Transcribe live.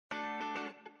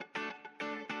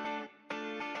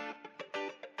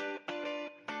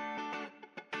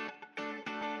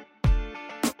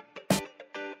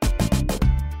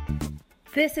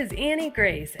This is Annie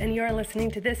Grace, and you're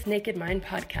listening to This Naked Mind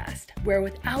podcast, where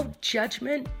without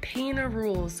judgment, pain, or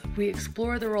rules, we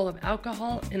explore the role of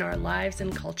alcohol in our lives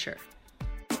and culture.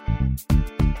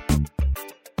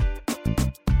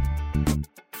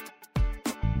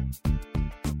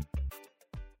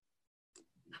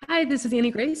 Hi, this is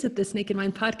Annie Grace at This Naked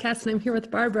Mind podcast, and I'm here with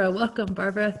Barbara. Welcome,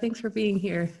 Barbara. Thanks for being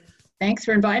here. Thanks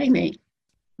for inviting me.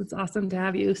 It's awesome to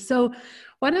have you. So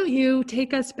why don't you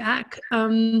take us back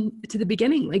to the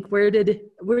beginning? Like, where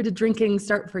did drinking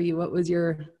start for you? What was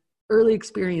your early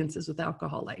experiences with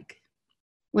alcohol like?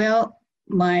 Well,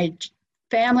 my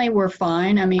family were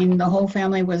fine. I mean, the whole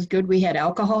family was good. We had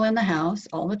alcohol in the house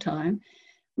all the time.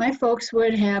 My folks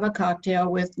would have a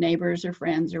cocktail with neighbors or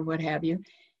friends or what have you.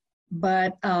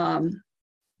 But,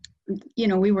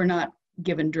 we were not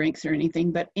given drinks or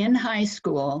anything. But in high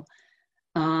school,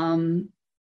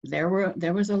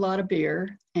 there was a lot of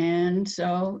beer, and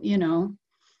so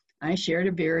I shared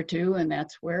a beer or two, and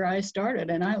that's where I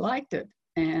started, and I liked it,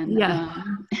 and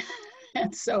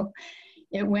and so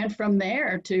it went from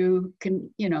there to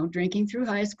drinking through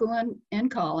high school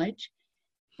and college,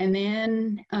 and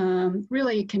then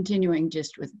really continuing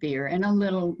just with beer and a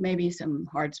little, maybe some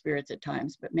hard spirits at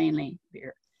times, but mainly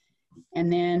beer.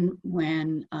 And then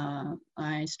when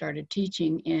I started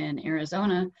teaching in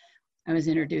Arizona, I was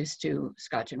introduced to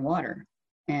Scotch and water,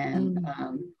 and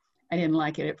I didn't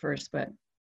like it at first, but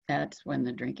that's when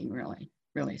the drinking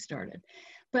really started.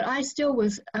 But I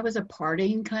was a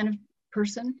partying kind of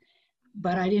person,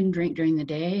 but I didn't drink during the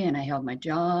day, and I held my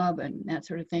job and that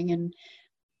sort of thing. And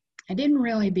I didn't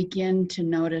really begin to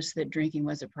notice that drinking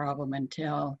was a problem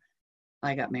until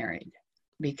I got married,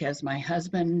 because my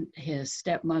husband, his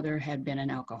stepmother, had been an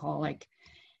alcoholic.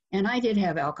 And I did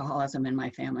have alcoholism in my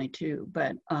family too,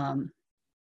 but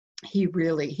he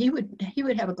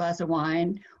would have a glass of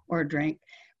wine or a drink,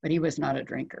 but he was not a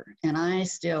drinker. And I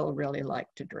still really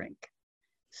liked to drink.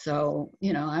 So,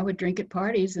 I would drink at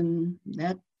parties, and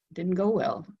that didn't go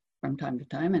well from time to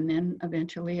time. And then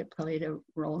eventually it played a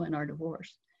role in our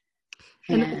divorce.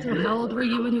 And so how old were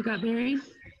you when you got married?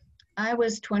 I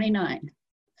was 29.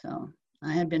 So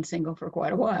I had been single for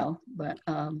quite a while, but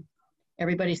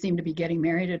everybody seemed to be getting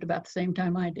married at about the same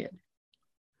time I did.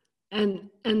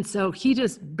 And so he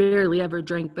just barely ever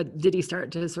drank, but did he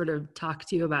start to sort of talk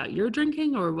to you about your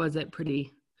drinking, or was it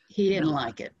pretty? He didn't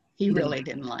like it. He really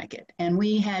didn't like it. And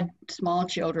we had small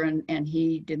children, and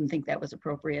he didn't think that was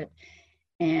appropriate.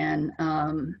 And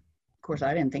of course,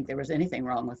 I didn't think there was anything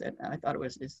wrong with it. I thought it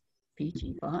was just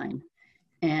peachy fine.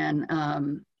 And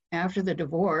after the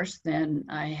divorce, then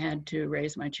I had to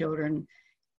raise my children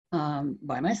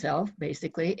by myself,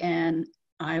 basically, and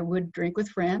I would drink with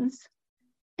friends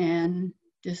and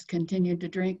just continued to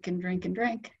drink and drink and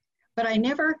drink. But I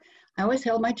always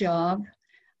held my job.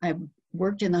 I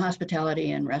worked in the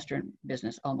hospitality and restaurant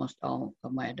business almost all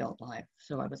of my adult life,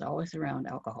 so I was always around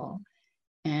alcohol,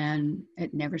 and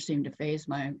it never seemed to faze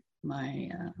my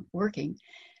working.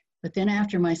 But then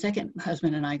after my second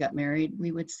husband and I got married,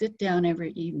 we would sit down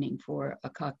every evening for a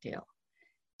cocktail,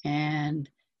 and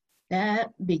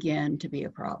that began to be a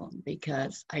problem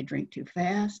because I drink too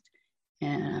fast,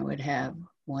 and I would have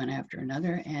one after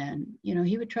another. And,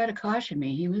 he would try to caution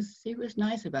me. He was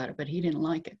nice about it, but he didn't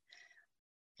like it.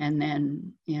 And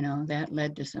then, that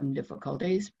led to some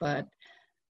difficulties. But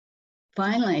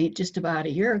finally, just about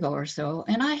a year ago or so,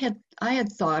 and I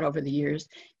had thought over the years,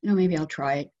 maybe I'll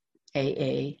try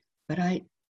AA, but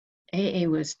AA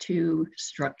was too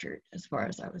structured as far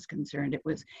as I was concerned. It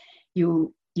was,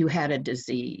 you had a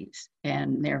disease,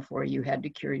 and therefore you had to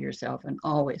cure yourself, and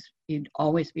you'd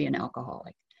always be an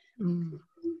alcoholic.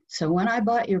 So when I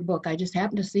bought your book, I just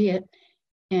happened to see it,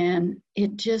 and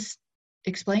it just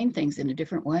explained things in a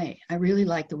different way. I really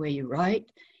like the way you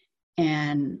write,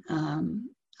 and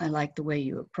I like the way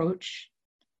you approach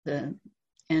the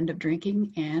end of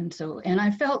drinking. And I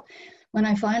felt, when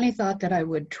I finally thought that I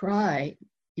would try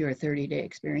your 30-day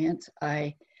experience,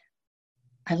 I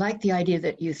like the idea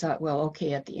that you thought, well,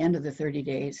 okay, at the end of the 30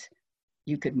 days,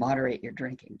 you could moderate your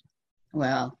drinking.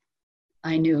 Well,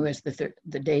 I knew as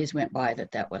the days went by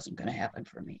that wasn't going to happen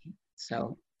for me.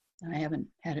 So I haven't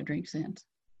had a drink since.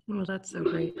 Well, that's so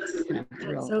great.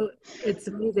 So it's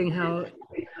amazing how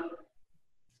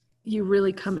you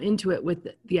really come into it with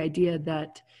the idea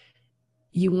that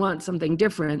you want something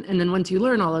different. And then once you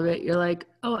learn all of it, you're like,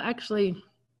 oh, actually,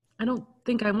 I don't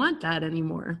think I want that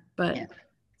anymore. But yeah.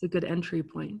 It's a good entry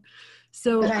point.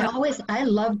 So, but I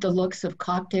loved the looks of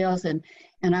cocktails, and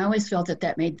I always felt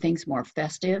that made things more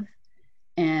festive.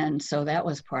 And so that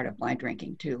was part of my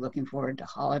drinking too, looking forward to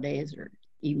holidays or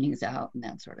evenings out and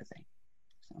that sort of thing.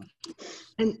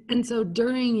 So. And so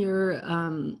during your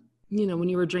you know, when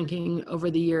you were drinking over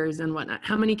the years and whatnot.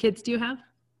 How many kids do you have?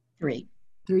 3.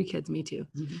 3 kids, me too.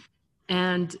 Mm-hmm.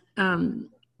 And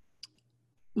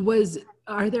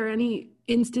are there any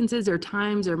instances or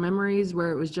times or memories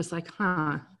where it was just like,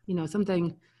 you know,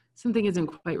 something isn't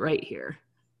quite right here?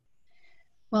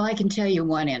 Well, I can tell you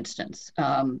one instance,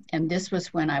 and this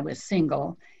was when I was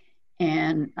single,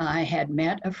 and I had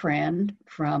met a friend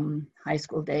from high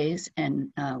school days,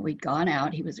 and we'd gone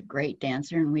out. He was a great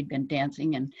dancer, and we'd been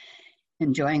dancing and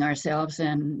enjoying ourselves.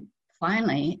 And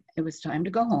finally, it was time to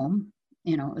go home.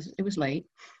 You know, it was late.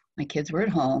 My kids were at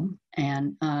home,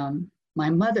 and my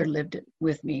mother lived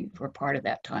with me for part of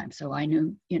that time, so I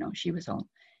knew, you know, she was home.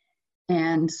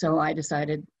 And so I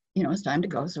decided, you know, it's time to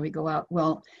go. So we go out.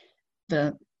 Well,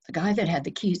 the guy that had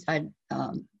the keys, I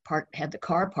had the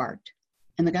car parked,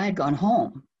 and the guy had gone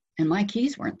home, and my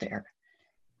keys weren't there.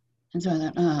 And so I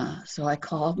thought, so I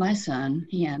called my son.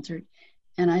 He answered,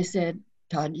 and I said,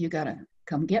 Todd, you gotta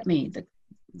come get me.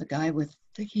 The guy with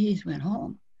the keys went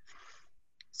home.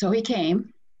 So he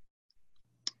came.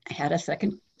 I had a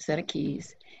second set of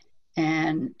keys,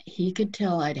 and he could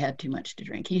tell I'd had too much to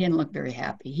drink. He didn't look very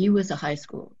happy. He was a high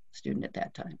school student at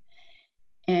that time.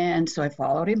 And so I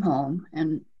followed him home,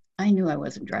 and I knew I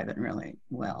wasn't driving really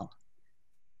well.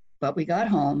 But we got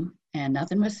home, and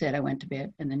nothing was said. I went to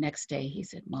bed, and the next day he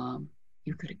said, Mom,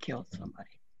 you could have killed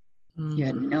somebody. Mm-hmm. You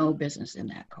had no business in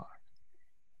that car.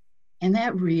 And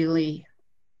that really,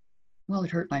 well,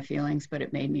 it hurt my feelings, but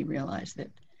it made me realize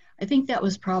that I think that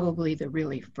was probably the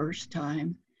really first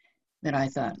time that I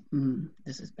thought,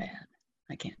 this is bad.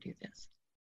 I can't do this.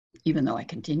 Even though I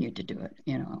continued to do it,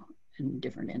 you know, in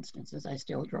different instances. I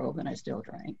still drove and I still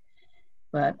drank.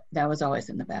 But that was always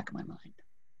in the back of my mind.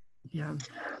 Yeah.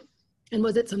 And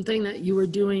was it something that you were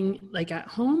doing like at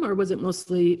home, or was it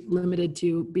mostly limited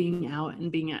to being out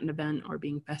and being at an event or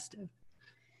being festive?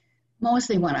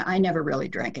 Mostly when I never really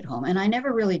drank at home, and I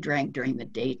never really drank during the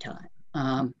daytime.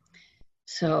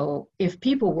 So if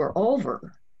people were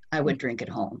over, I would drink at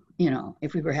home. You know,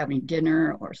 if we were having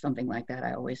dinner or something like that,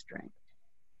 I always drank.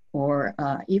 Or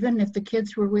even if the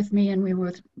kids were with me and we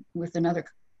were with another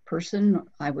person,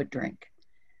 I would drink.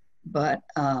 But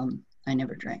I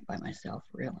never drank by myself,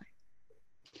 really.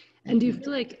 And do you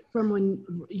feel like from when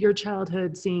your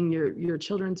childhood, seeing your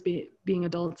children's being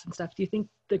adults and stuff, do you think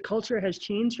the culture has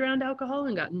changed around alcohol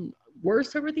and gotten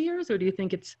worse over the years, or do you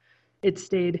think it's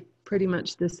stayed pretty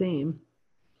much the same?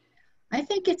 I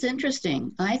think it's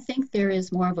interesting. I think there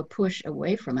is more of a push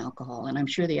away from alcohol, and I'm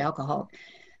sure the alcohol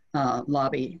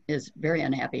lobby is very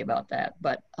unhappy about that.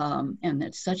 But and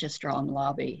it's such a strong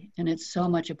lobby, and it's so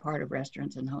much a part of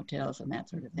restaurants and hotels and that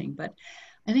sort of thing. But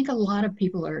I think a lot of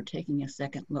people are taking a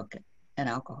second look at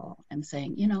alcohol and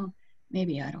saying, you know,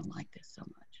 maybe I don't like this so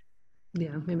much.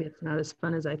 Yeah, maybe it's not as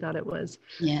fun as I thought it was.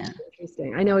 Yeah.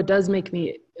 Interesting. I know it does make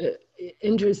me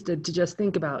interested to just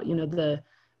think about, you know, the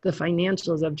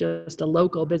financials of just a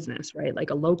local business, right? Like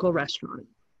a local restaurant.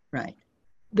 Right.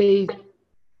 They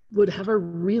would have a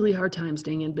really hard time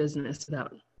staying in business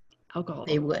without alcohol.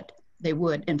 They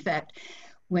would. In fact,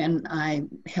 when I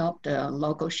helped a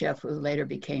local chef who later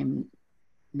became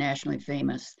nationally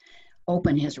famous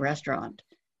open his restaurant,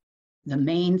 the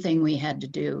main thing we had to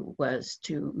do was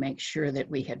to make sure that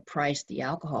we had priced the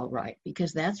alcohol right,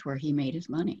 because that's where he made his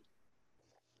money.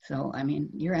 So, I mean,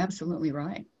 you're absolutely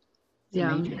right.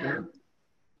 Yeah.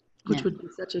 Which would be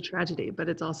such a tragedy, but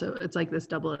it's like this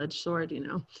double-edged sword, you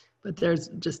know, but there's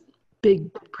just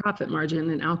big profit margin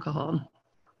in alcohol.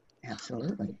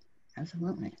 Absolutely.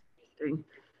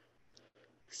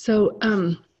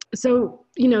 So,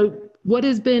 you know, what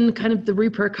has been kind of the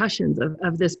repercussions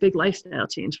of this big lifestyle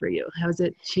change for you? Has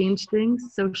it changed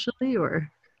things socially, or?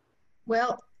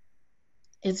 Well,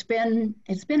 it's been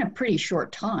a pretty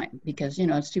short time, because, you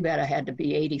know, it's too bad I had to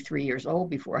be 83 years old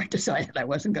before I decided I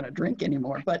wasn't going to drink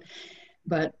anymore.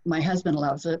 But my husband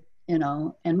loves it, you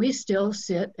know, and we still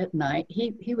sit at night.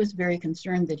 He was very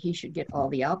concerned that he should get all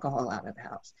the alcohol out of the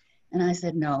house. And I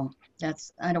said, no,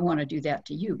 I don't want to do that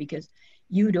to you, because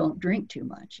you don't drink too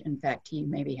much. In fact, he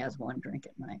maybe has one drink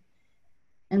at night.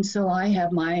 And so I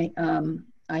have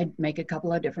I make a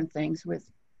couple of different things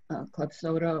with club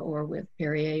soda or with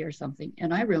Perrier or something,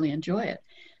 and I really enjoy it.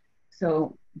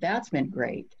 So that's been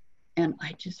great. And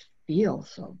I just feel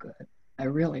so good. I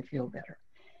really feel better.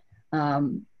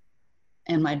 And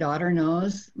my daughter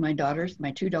knows, my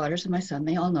 2 daughters and my son,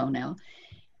 they all know now.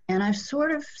 And I've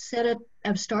sort of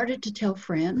I've started to tell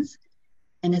friends,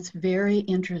 and it's very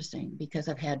interesting, because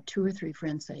I've had 2 or 3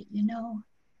 friends say, you know,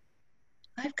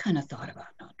 I've kind of thought about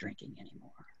not drinking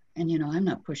anymore. And, you know, I'm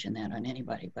not pushing that on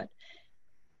anybody, but,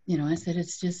 you know, I said,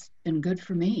 it's just been good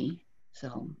for me.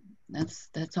 So,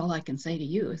 That's all I can say to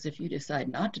you is if you decide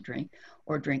not to drink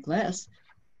or drink less,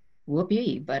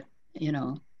 whoopee, but you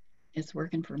know, it's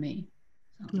working for me.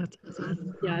 So. That's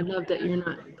awesome. Yeah, I love that you're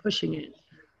not pushing it.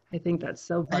 I think that's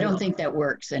so I vital. don't think that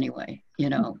works anyway, you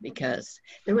know, because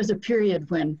there was a period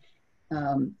when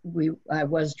I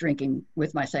was drinking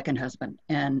with my second husband,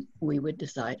 and we would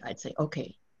decide, I'd say,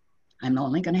 okay, I'm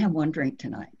only going to have one drink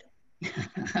tonight.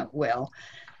 Well,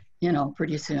 you know,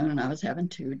 pretty soon I was having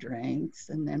 2 drinks,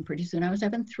 and then pretty soon I was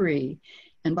having 3.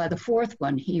 And by the 4th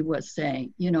one, he was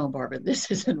saying, you know, Barbara, this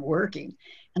isn't working.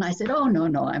 And I said, oh,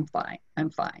 no, I'm fine. I'm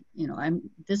fine. You know,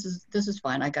 this is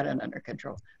fine. I got it under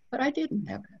control. But I didn't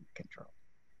have it under control.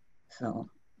 So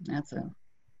that's a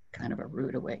kind of a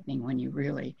rude awakening when you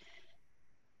really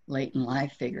late in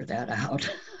life figure that out.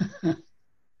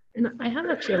 And I have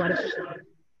actually a lot of people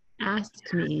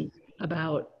ask me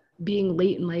about being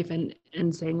late in life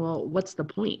and saying, well, what's the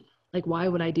point? Like, why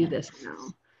would I do this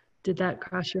now? Did that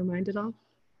cross your mind at all?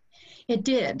 It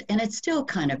did. And it still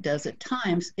kind of does at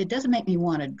times. It doesn't make me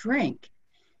want to drink,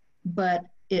 but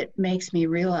it makes me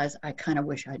realize I kind of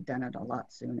wish I'd done it a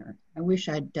lot sooner. I wish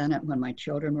I'd done it when my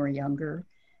children were younger.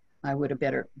 I would have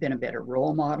been a better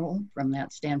role model from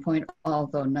that standpoint,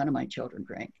 although none of my children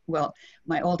drank. Well,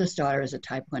 my oldest daughter is a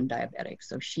type 1 diabetic,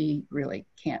 so she really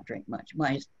can't drink much.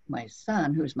 My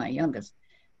son, who's my youngest,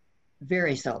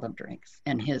 very seldom drinks,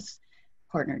 and his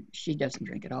partner, she doesn't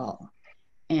drink at all.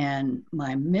 And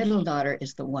my middle daughter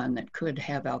is the one that could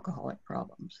have alcoholic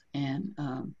problems, and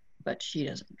but she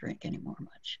doesn't drink anymore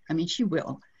much. I mean, she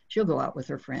will. She'll go out with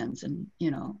her friends and, you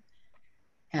know,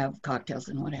 have cocktails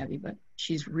and what have you, but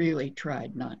she's really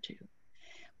tried not to.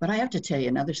 But I have to tell you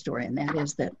another story, and that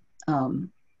is that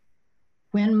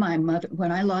when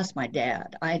I lost my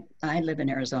dad, I live in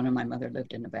Arizona, my mother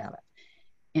lived in Nevada,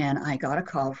 and I got a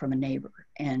call from a neighbor,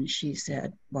 and she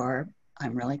said, Barb,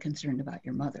 I'm really concerned about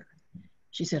your mother.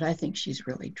 She said, I think she's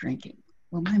really drinking.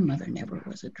 Well, my mother never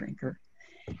was a drinker.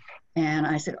 And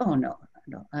I said, oh, no,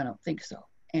 I don't think so.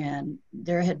 And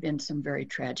there had been some very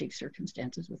tragic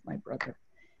circumstances with my brother.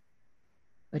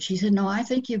 But she said, no, I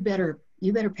think you better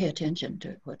pay attention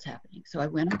to what's happening. So I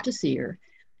went up to see her,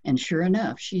 and sure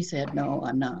enough, she said, no,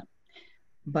 I'm not.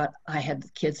 But I had the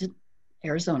kids in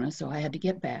Arizona, so I had to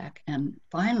get back. And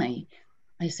finally,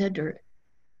 I said to her,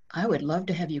 I would love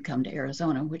to have you come to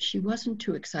Arizona, which she wasn't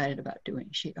too excited about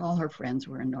doing. All her friends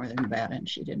were in Northern Nevada, and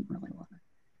she didn't really want to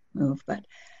move. But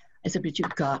I said, but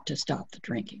you've got to stop the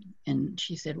drinking. And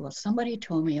she said, well, somebody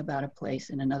told me about a place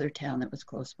in another town that was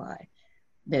close by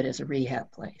that is a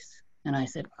rehab place. And I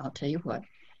said, I'll tell you what,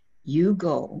 you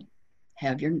go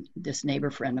have this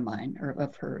neighbor friend of mine or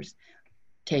of hers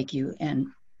take you. And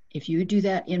if you do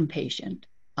that inpatient,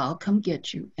 I'll come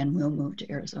get you and we'll move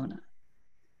to Arizona.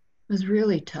 It was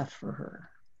really tough for her.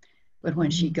 But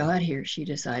when she got here, she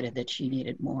decided that she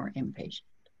needed more inpatient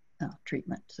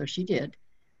treatment. So she did.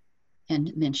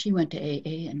 And then she went to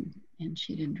AA and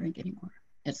she didn't drink anymore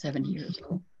at 70 years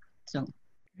old. So,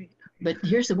 but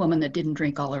here's a woman that didn't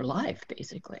drink all her life,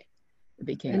 basically. It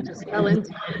became just fell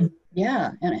into it.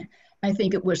 Yeah, and I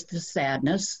think it was the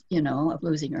sadness, you know, of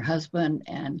losing her husband,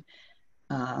 and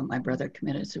my brother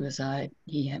committed suicide.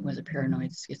 He was a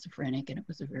paranoid schizophrenic, and it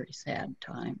was a very sad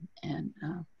time. And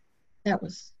that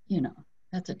was, you know,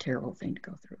 that's a terrible thing to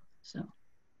go through. So,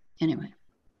 anyway,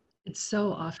 it's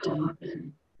so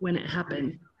often when it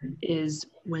happens is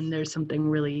when there's something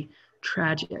really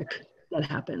tragic that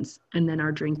happens, and then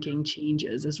our drinking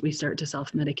changes as we start to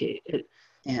self-medicate. It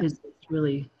is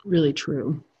really, really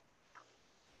true.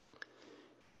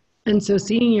 And so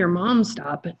seeing your mom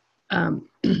stop,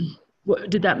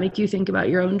 did that make you think about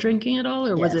your own drinking at all,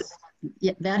 or was it?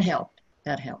 Yeah, that helped.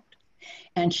 That helped.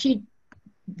 And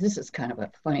this is kind of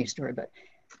a funny story, but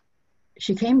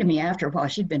she came to me after a while.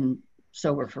 She'd been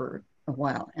sober for a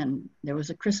while, and there was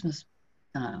a Christmas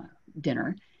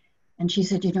dinner, and she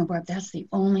said, you know, Barb, that's the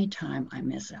only time I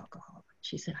miss alcohol.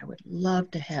 She said, I would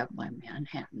love to have my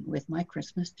Manhattan with my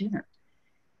Christmas dinner.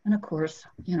 And of course,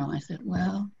 you know, I said,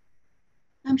 well,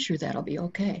 I'm sure that'll be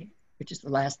okay, which is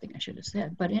the last thing I should have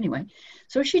said. But anyway,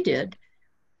 so she did.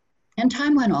 And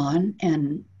time went on,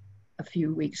 and a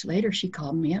few weeks later, she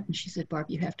called me up and she said,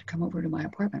 Barb, you have to come over to my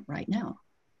apartment right now.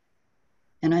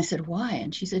 And I said, why?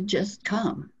 And she said, just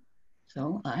come.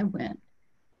 So I went,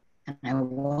 and I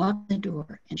walked the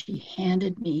door, and she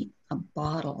handed me a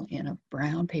bottle in a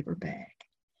brown paper bag.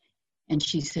 And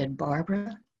she said,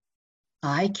 Barbara,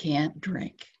 I can't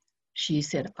drink. She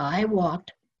said, I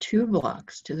walked 2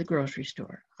 blocks to the grocery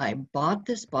store. I bought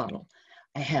this bottle.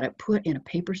 I had it put in a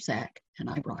paper sack, and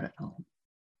I brought it home.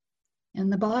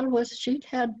 And the bottle was, she'd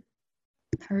had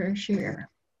her share.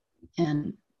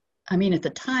 And I mean, at the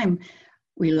time,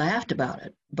 we laughed about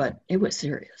it, but it was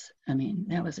serious. I mean,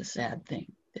 that was a sad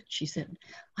thing that she said,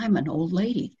 I'm an old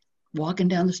lady walking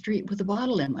down the street with a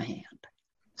bottle in my hand.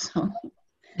 So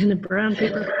In a brown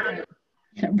paper bag.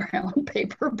 in a brown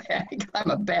paper bag.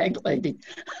 I'm a bag lady.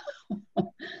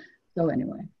 So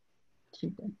anyway, she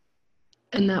did.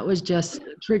 And that was just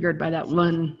triggered by that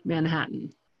one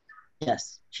Manhattan.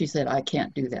 Yes, she said, I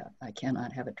can't do that. I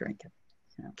cannot have a drink.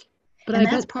 You know? But And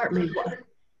I that's bet, partly what.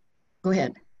 Go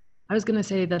ahead. I was going to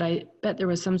say that I bet there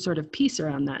was some sort of peace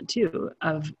around that too,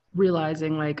 of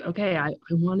realizing like, okay, I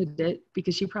wanted it,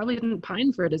 because she probably didn't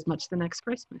pine for it as much the next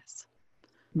Christmas.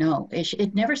 No,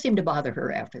 it never seemed to bother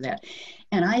her after that.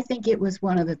 And I think it was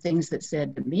one of the things that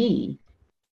said to me,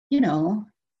 you know,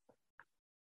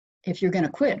 if you're going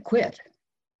to quit, quit.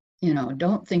 You know,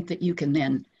 don't think that you can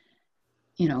then,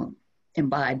 you know,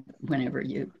 imbibe whenever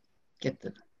you get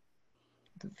the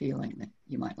feeling that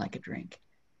you might like a drink.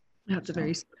 That's a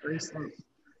very scary thing.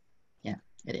 Yeah,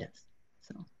 it is.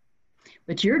 So,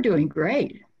 but you're doing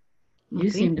great. Well, You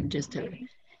seem to just have,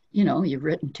 you know, you've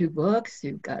written 2 books,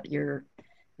 you've got your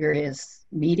various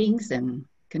meetings, and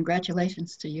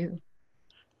congratulations to you.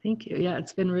 Thank you. Yeah,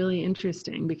 it's been really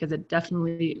interesting because it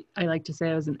definitely, I like to say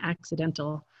I was an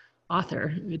accidental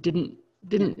author. It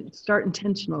didn't start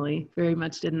intentionally, very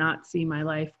much did not see my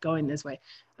life going this way.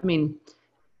 I mean,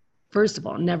 first of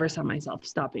all, never saw myself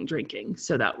stopping drinking.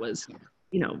 So that was,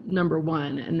 you know, number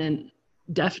one. And then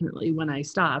definitely when I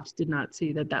stopped, did not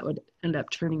see that that would end up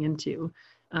turning into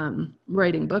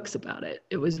writing books about it.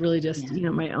 It was really just, you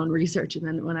know, my own research. And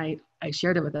then when I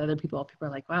shared it with other people, people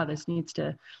are like, wow, this needs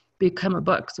to become a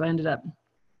book. So I ended up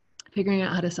figuring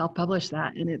out how to self-publish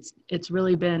that. And it's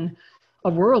really been a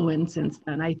whirlwind since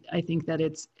then. I think that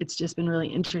it's just been really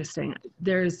interesting.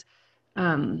 There's,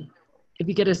 if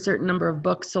you get a certain number of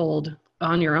books sold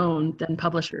on your own, then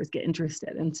publishers get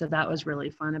interested. And so that was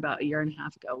really fun about 1.5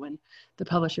 years ago when the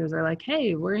publishers are like,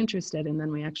 hey, we're interested. And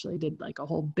then we actually did like a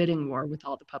whole bidding war with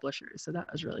all the publishers. So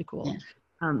that was really cool.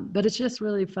 Yeah. But it's just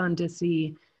really fun to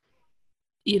see,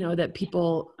 you know, that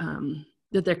people,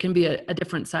 that there can be a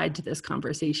different side to this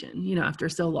conversation, you know, after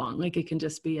so long, like it can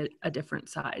just be a different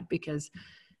side, because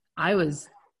I was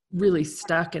really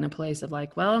stuck in a place of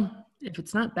like, well, if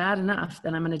it's not bad enough,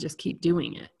 then I'm going to just keep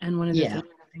doing it. And one of the things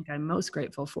I think I'm most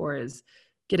grateful for is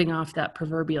getting off that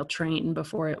proverbial train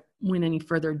before it went any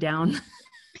further down.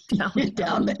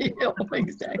 down the hill,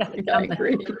 exactly. I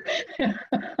agree.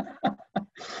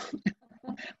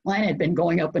 Mine had been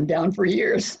going up and down for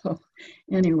years. So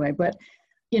anyway, but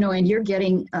you know, and you're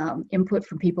getting input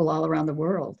from people all around the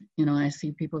world. You know, I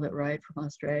see people that write from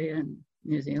Australia and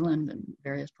New Zealand and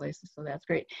various places, so that's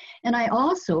great. And I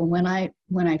also, when I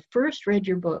first read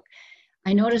your book,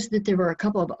 I noticed that there were a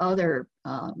couple of other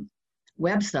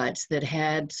websites that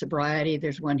had sobriety.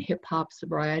 There's one, Hip Hop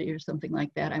Sobriety or something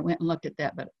like that. I went and looked at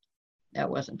that, but that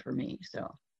wasn't for me. So,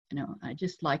 you know, I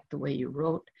just liked the way you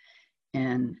wrote,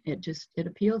 and it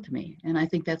appealed to me. And I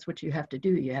think that's what you have to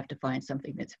do. You have to find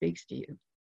something that speaks to you.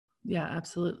 Yeah,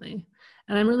 absolutely.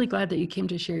 And I'm really glad that you came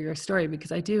to share your story,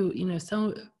 because I do, you know,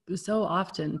 so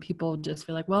often people just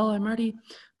feel like, well, I'm already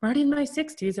in my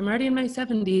 60s, I'm already in my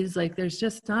 70s, like there's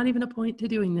just not even a point to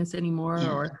doing this anymore.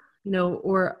 Yeah. Or, you know,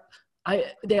 or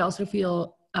they also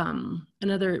feel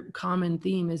another common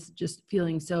theme is just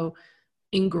feeling so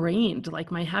ingrained, like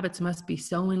my habits must be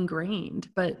so ingrained.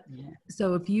 But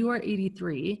so if you are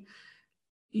 83,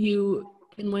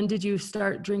 and when did you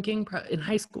start drinking? In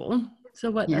high school. So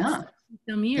what? Yeah. That's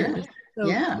some years. Yeah. So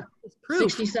yeah.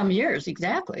 60 some years.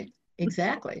 Exactly.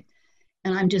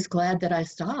 And I'm just glad that I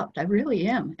stopped. I really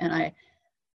am. And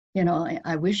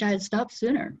I wish I had stopped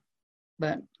sooner,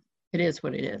 but it is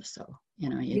what it is. So, you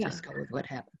know, you just go with what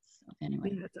happens. So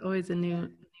anyway. Yeah, it's always a new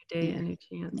day, a new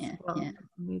chance. Yeah. Well,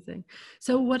 amazing.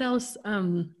 So what else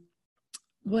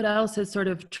has sort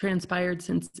of transpired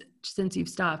since you've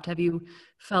stopped? Have you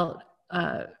felt,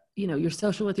 you know, you're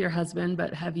social with your husband,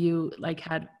 but have you like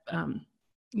had,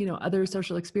 you know, other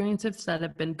social experiences that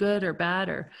have been good or bad,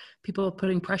 or people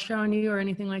putting pressure on you or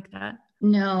anything like that?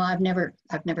 No, I've never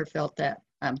felt that.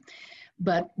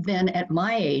 But then at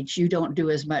my age, you don't do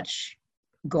as much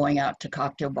going out to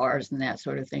cocktail bars and that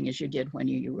sort of thing as you did when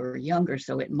you were younger.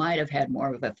 So it might have had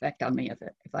more of an effect on me if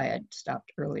I had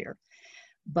stopped earlier.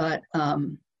 But I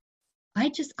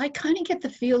kind of get the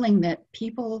feeling that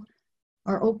people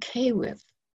are okay with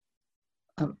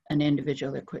an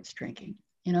individual that quits drinking.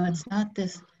 You know, it's not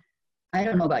this, I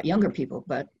don't know about younger people,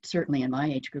 but certainly in my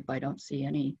age group, I don't see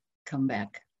any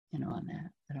comeback, you know, on that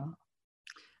at all.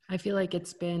 I feel like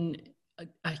it's been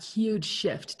a huge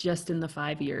shift just in the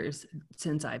 5 years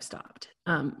since I've stopped.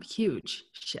 Huge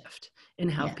shift. in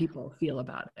how Yeah. people feel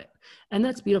about it. And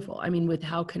that's beautiful. I mean, with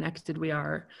how connected we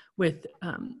are with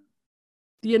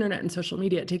the internet and social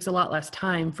media, it takes a lot less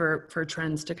time for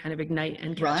trends to kind of ignite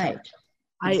and catch up.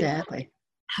 Exactly. I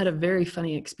had a very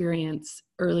funny experience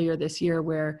earlier this year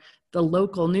where the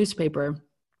local newspaper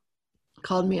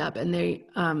called me up and they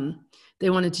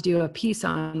wanted to do a piece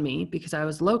on me because I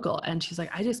was local. And she's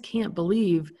like, I just can't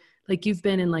believe, like, you've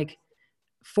been in like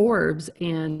Forbes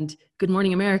and Good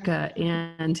Morning America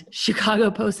and Chicago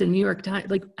Post and New York Times.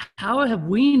 Like, how have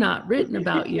we not written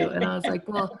about you? And I was like,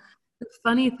 well, the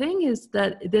funny thing is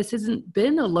that this hasn't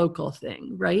been a local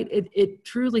thing, right? It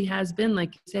truly has been,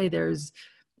 like you say, there's,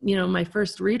 you know, my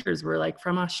first readers were like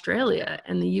from Australia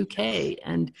and the UK,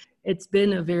 and it's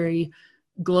been a very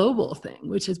global thing,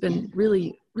 which has been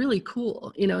really, really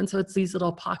cool, you know. And so it's these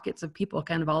little pockets of people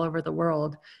kind of all over the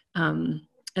world.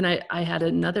 And I had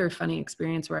another funny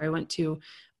experience where I went to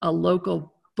a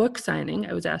local book signing.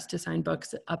 I was asked to sign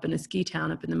books up in a ski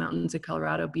town up in the mountains of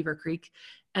Colorado, Beaver Creek.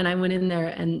 And I went in there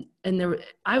and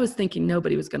I was thinking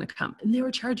nobody was going to come, and they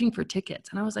were charging for tickets.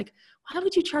 And I was like, why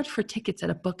would you charge for tickets at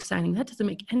a book signing? That doesn't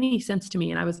make any sense to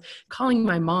me. And I was calling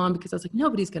my mom because I was like,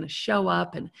 nobody's going to show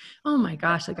up. And oh my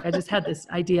gosh, like I just had this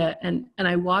idea, and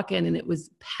I walk in and it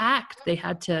was packed. They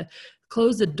had to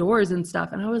close the doors and stuff.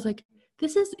 And I was like,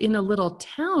 this is in a little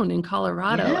town in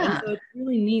Colorado. Yeah. And so it's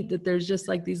really neat that there's just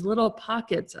like these little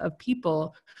pockets of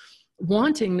people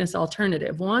wanting this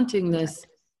alternative, wanting this,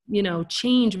 you know,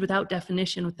 change without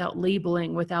definition, without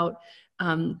labeling, without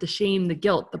the shame, the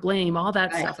guilt, the blame, all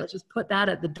that stuff. Let's just put that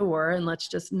at the door and let's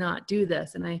just not do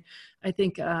this. And I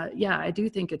think, I do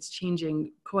think it's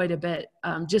changing quite a bit,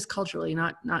 just culturally,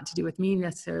 not to do with me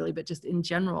necessarily, but just in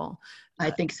general. I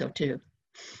think so too.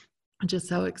 Just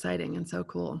so exciting and so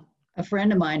cool. A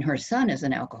friend of mine, her son is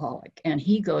an alcoholic, and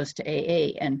he goes to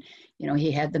AA, and, you know,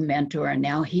 he had the mentor, and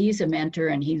now he's a mentor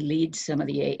and he leads some of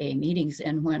the AA meetings.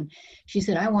 And when she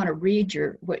said, I want to read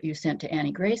what you sent to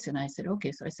Annie Grace, and I said,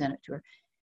 okay. So I sent it to her,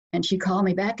 and she called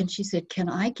me back and she said, can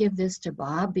I give this to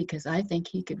Bob? Because I think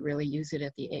he could really use it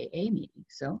at the AA meeting.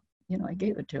 So, you know, I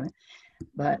gave it to him,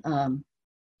 but,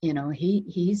 you know,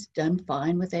 he's done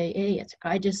fine with AA.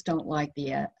 I just don't like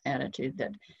the attitude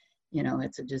that, you know,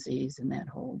 it's a disease and that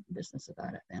whole business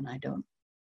about it. And I don't,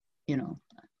 you know,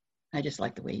 I just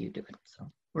like the way you do it.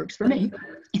 So works for me.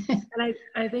 And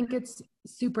I think it's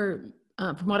super,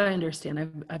 from what I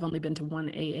understand, I've only been to one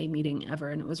AA meeting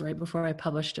ever, and it was right before I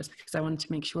published, just because I wanted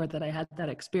to make sure that I had that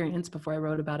experience before I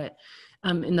wrote about it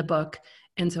in the book.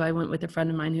 And so I went with a friend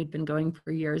of mine who'd been going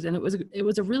for years, and it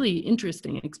was a really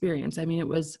interesting experience. I mean, it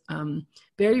was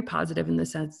very positive in the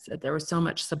sense that there was so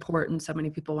much support and so many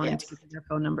people wanting to give their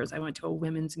phone numbers. I went to a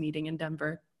women's meeting in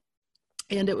Denver,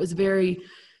 and it was very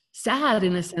sad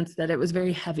in a sense that it was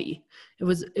very heavy. It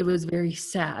was very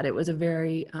sad. It was a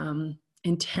very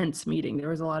intense meeting. There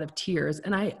was a lot of tears,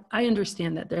 and I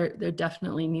understand that there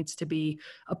definitely needs to be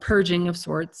a purging of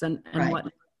sorts and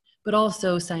whatnot, but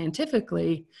also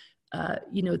scientifically,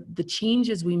 you know, the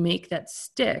changes we make that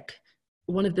stick,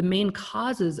 one of the main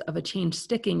causes of a change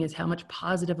sticking is how much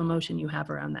positive emotion you have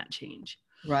around that change.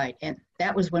 Right. And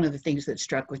that was one of the things that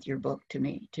struck with your book to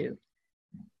me too.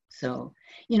 So,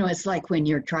 you know, it's like when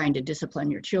you're trying to discipline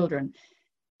your children,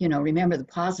 you know, remember the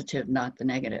positive, not the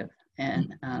negative.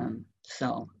 And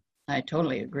so I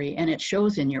totally agree. And it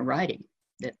shows in your writing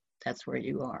that that's where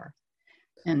you are.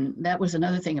 And that was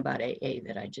another thing about AA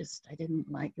that I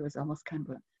didn't like. It was almost kind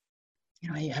of a,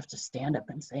 you know, you have to stand up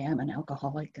and say I'm an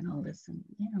alcoholic and all this, and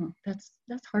you know, that's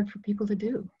hard for people to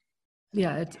do.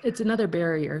 Yeah, it's another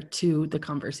barrier to the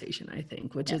conversation, I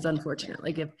think, which is unfortunate.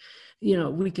 Like, if, you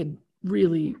know, we could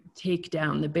really take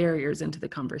down the barriers into the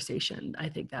conversation, I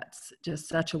think that's just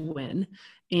such a win.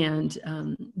 And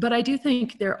but I do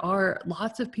think there are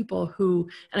lots of people who,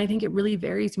 and I think it really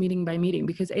varies meeting by meeting,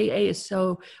 because AA is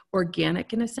so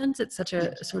organic in a sense. It's such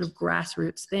a sort of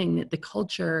grassroots thing that the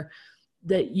culture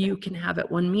that you can have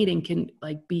at one meeting can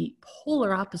like be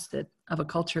polar opposite of a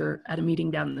culture at a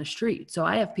meeting down the street. So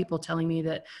I have people telling me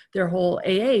that their whole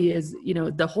AA is, you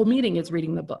know, the whole meeting is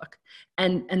reading the book,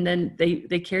 and then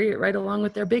they carry it right along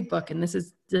with their big book. And this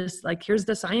is just like, here's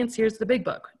the science, here's the big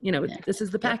book, you know, this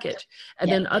is the package.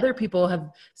 And then other people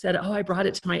have said, oh, I brought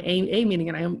it to my AA meeting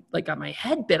and I like got my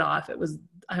head bit off.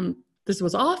 This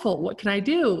was awful. What can I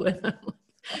do?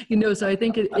 You know, so I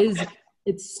think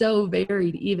it's so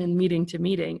varied, even meeting to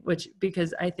meeting, which,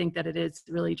 because I think that it is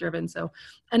really driven. So,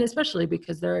 and especially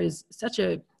because there is such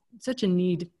a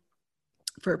need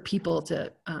for people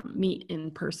to meet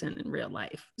in person in real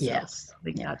life. So yes. I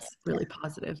think that's really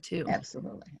positive too.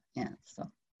 Absolutely. Yeah. So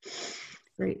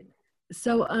great.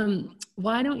 So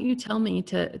why don't you tell me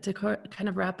to kind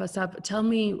of wrap us up, tell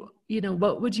me,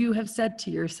 what would you have said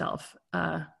to yourself,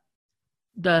 the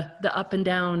up and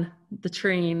down the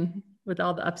train with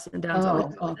all the ups and downs, what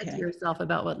would you have said to yourself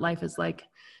about what life is like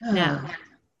now?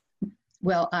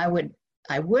 Well, I would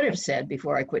have said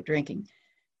before I quit drinking,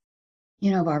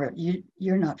 Barbara,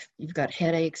 you've got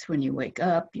headaches when you wake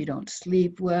up, you don't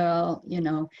sleep well,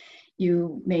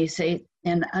 you may say,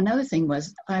 and another thing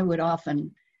was I would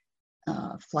often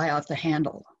fly off the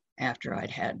handle after I'd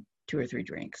had 2 or 3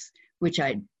 drinks, which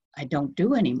I don't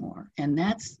do anymore. And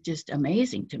that's just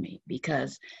amazing to me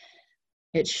because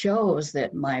it shows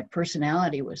that my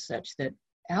personality was such that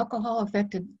alcohol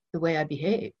affected the way I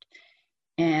behaved.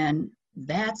 And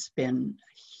that's been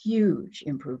a huge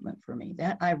improvement for me.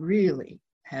 That I really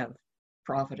have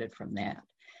profited from that.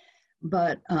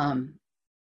 But,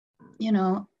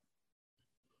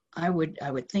 I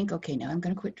would think, okay, now I'm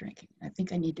going to quit drinking. I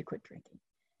think I need to quit drinking.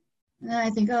 And then I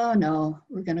think, oh no,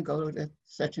 we're going to go to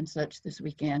such and such this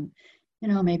weekend.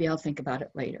 Maybe I'll think about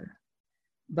it later.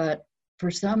 But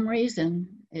for some reason,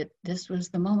 this was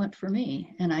the moment for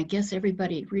me. And I guess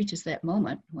everybody reaches that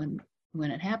moment when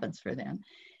it happens for them.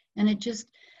 And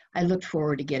I looked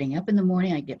forward to getting up in the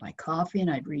morning. I'd get my coffee and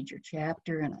I'd read your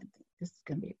chapter and I'd think, this is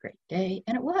going to be a great day.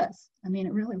 And it was. I mean,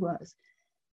 it really was.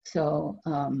 So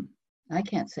I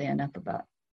can't say enough about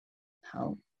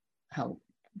how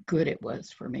good it was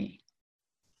for me.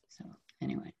 So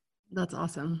anyway. That's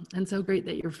awesome. And so great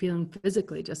that you're feeling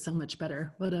physically just so much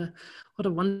better. What a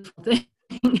wonderful thing.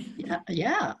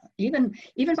 Yeah. Even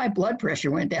my blood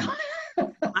pressure went down.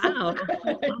 Wow.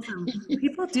 Awesome.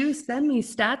 People do send me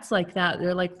stats like that.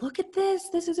 They're like, look at this.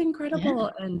 This is incredible.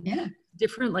 Yeah. And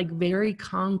different, like very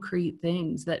concrete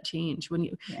things that change when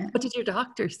what did your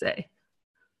doctor say?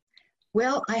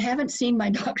 Well, I haven't seen my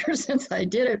doctor since I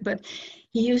did it, but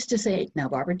he used to say, now,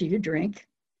 Barbara, do you drink?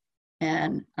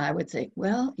 And I would say,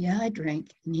 well, yeah, I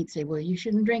drink. And he'd say, well, you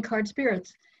shouldn't drink hard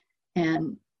spirits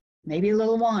and maybe a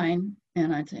little wine.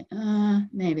 And I'd say,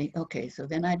 maybe. Okay. So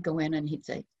then I'd go in and he'd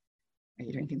say, are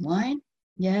you drinking wine?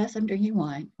 Yes, I'm drinking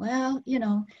wine. Well, you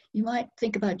might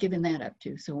think about giving that up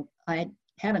too. So I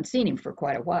haven't seen him for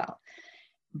quite a while.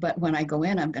 But when I go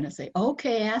in, I'm going to say,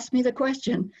 okay, ask me the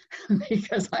question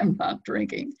because I'm not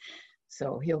drinking.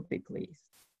 So he'll be pleased.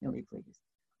 He'll be pleased.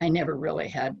 I never really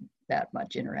had that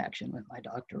much interaction with my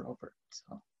doctor over it.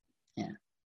 So, yeah.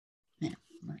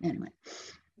 Anyway.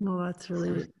 Well, that's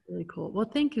really, really cool. Well,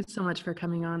 thank you so much for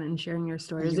coming on and sharing your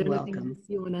story. Is there anything else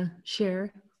you want to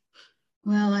share?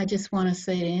 Well, I just want to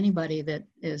say to anybody that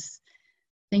is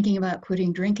thinking about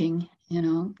quitting drinking,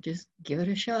 just give it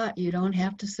a shot. You don't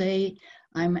have to say,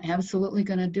 I'm absolutely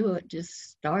going to do it.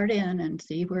 Just start in and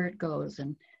see where it goes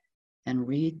and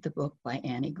read the book by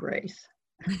Annie Grace.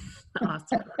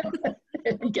 Awesome.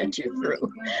 It'll get you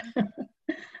through.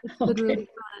 It's been really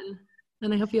fun.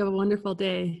 And I hope you have a wonderful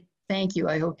day. Thank you.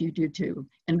 I hope you do too.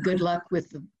 And good luck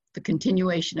with the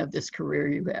continuation of this career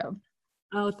you have.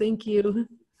 Oh, thank you.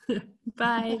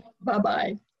 Bye.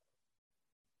 Bye-bye.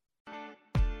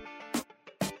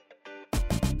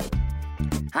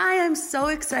 Hi, I'm so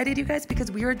excited, you guys, because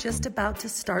we are just about to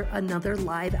start another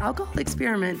live alcohol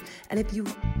experiment. And if you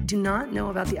do not know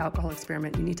about the alcohol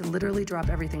experiment, you need to literally drop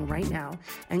everything right now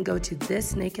and go to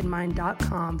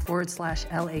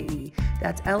thisnakedmind.com/LAE.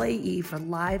 That's LAE for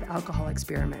live alcohol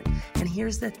experiment. And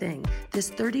here's the thing. This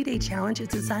 30-day challenge is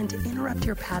designed to interrupt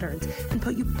your patterns and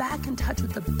put you back in touch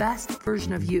with the best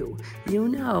version of you.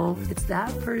 It's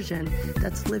that version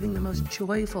that's living the most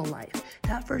joyful life.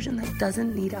 That version that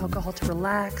doesn't need alcohol to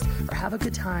relax or have a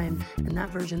good time, and that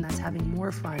version that's having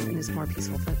more fun and is more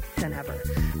peaceful than ever.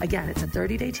 Again, it's a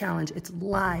 30-day challenge. It's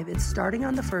live. It's starting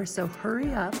on the 1st, so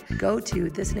hurry up. Go to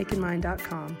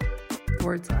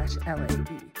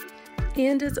thisnakedmind.com/LAE.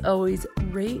 And as always,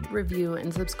 rate, review,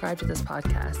 and subscribe to this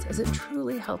podcast, as it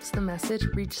truly helps the message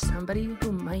reach somebody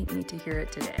who might need to hear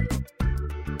it today.